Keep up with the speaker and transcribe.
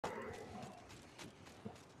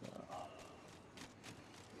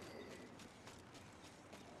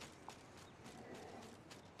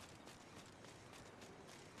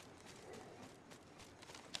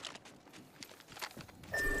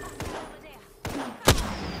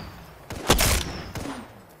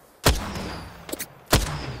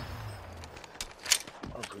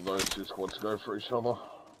squads go for each other.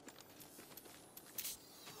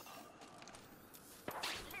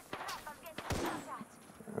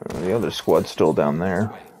 The other squad's still down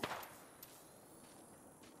there.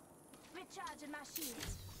 Recharging my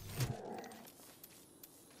shields.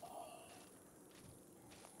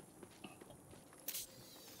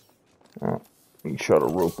 Oh, he shot a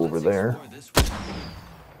rope over there.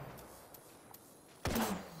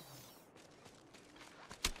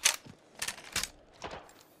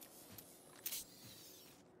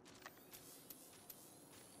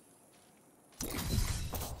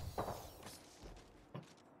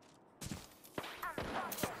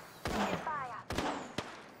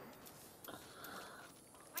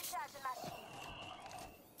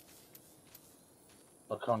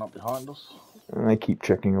 They're coming up behind us. And I keep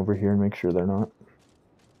checking over here and make sure they're not.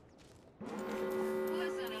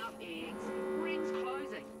 Listen up, eggs. Ring's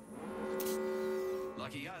closing.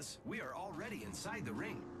 Lucky us, we are already inside the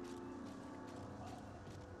ring.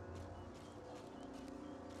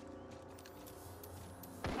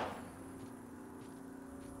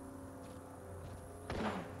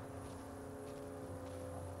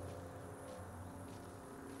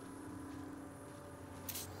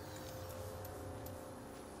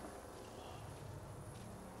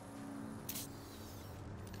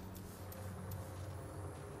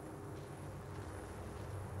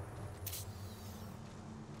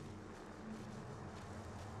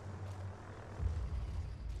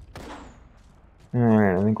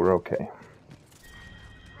 Alright, I think we're okay. Round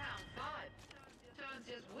 5. Time's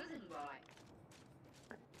just whizzing by.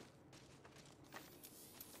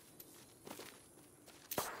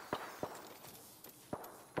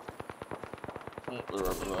 Oh, they're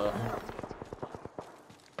over there.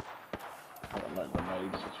 I'll make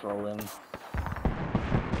grenades to throw in.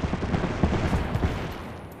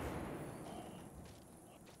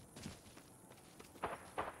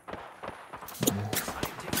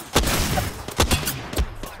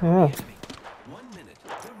 Yeah, 1 minute.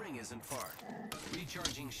 The ring isn't far.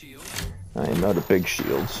 Recharging shield. I am out of big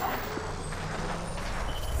shields. Come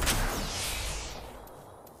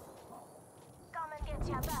and get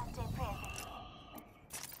your birthday present.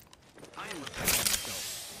 I am repairing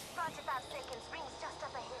myself. 45 seconds. Rings just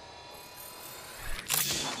up ahead.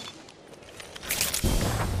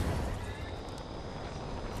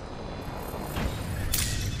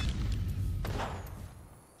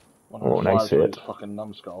 Oh, nice hit. Fucking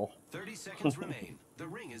numbskull. 30 seconds remain. The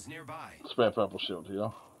ring is nearby. Spare purple shield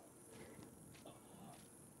here.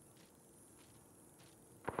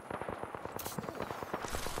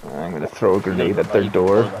 I'm gonna throw a grenade at their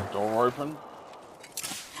door. That door open.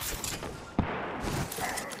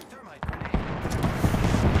 Thermite grenade.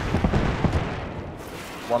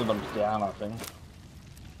 One of them's down, I think.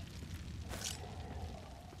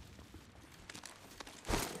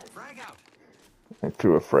 Frag out. I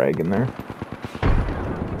threw a frag in there. Shot at.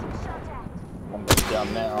 One of them's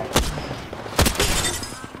down now.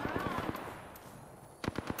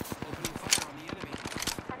 Opening fire on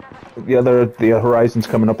the enemy. The horizon's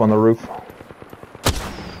coming up on the roof.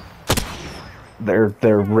 They're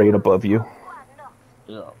right above you. One knocked.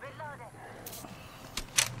 Yeah.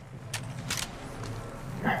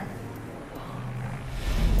 Reloaded.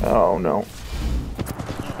 Oh no.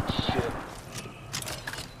 Shit.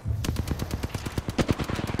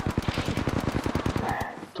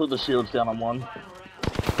 Took the shields down on one.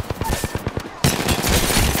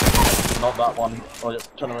 Not that one. Oh yeah,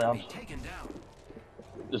 turn around. Taken down.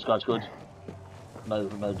 This guy's good. No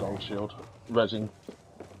gold shield. Resin.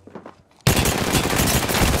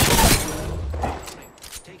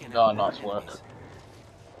 Taken Oh, out. nice work.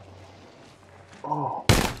 Oh.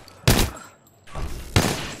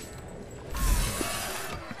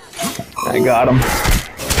 I got him.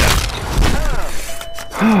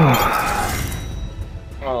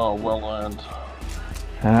 Oh, well earned.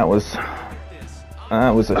 That was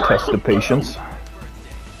a test of patience.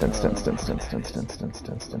 Save Save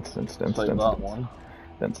that one.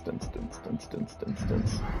 Look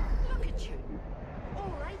at you.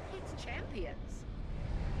 All Apex champions.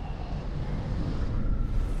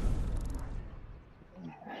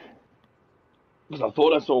 Because I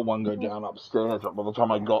thought I saw one go down upstairs, but by the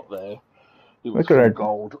time I got there, it was Look at full our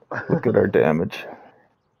gold. Look at our damage.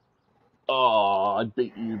 Oh, I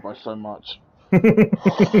beat you by so much.